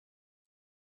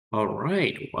All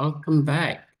right, welcome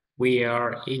back. We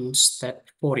are in step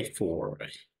 44,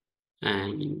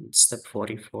 and in step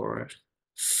 44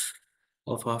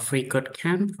 of our free code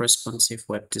camp responsive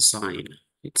web design.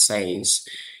 It says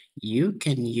you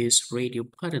can use radio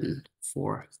button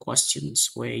for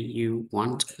questions where you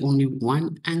want only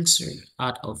one answer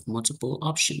out of multiple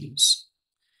options.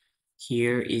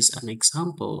 Here is an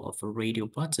example of a radio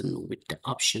button with the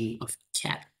option of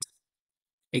cat.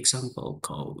 Example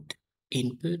code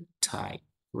input type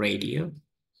radio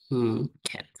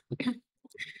cat. Okay.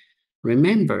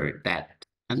 Remember that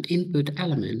an input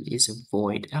element is a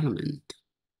void element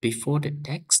before the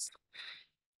text.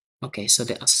 Okay, so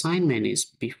the assignment is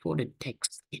before the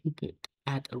text input,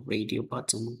 add a radio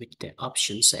button with the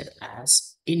option set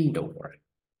as indoor.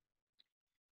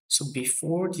 So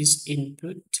before this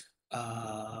input,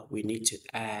 we need to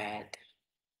add,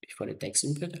 before the text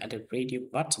input, add a radio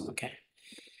button, okay?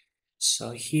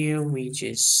 So here we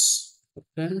just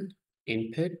open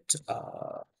input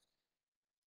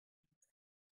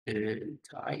and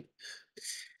type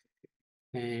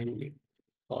and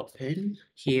open.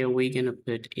 Here we're gonna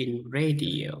put in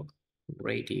radio.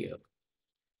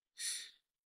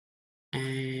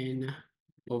 And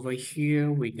over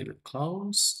here we're gonna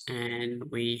close and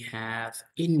we have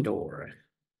indoor.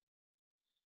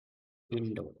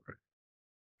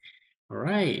 All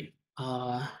right,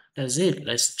 that's it.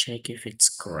 Let's check if it's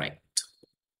correct.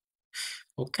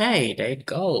 Okay, there it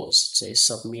goes. Say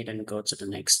submit and go to the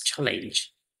next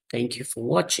challenge. Thank you for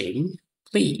watching.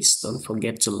 Please don't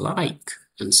forget to like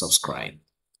and subscribe.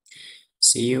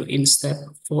 See you in step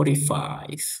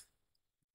 45.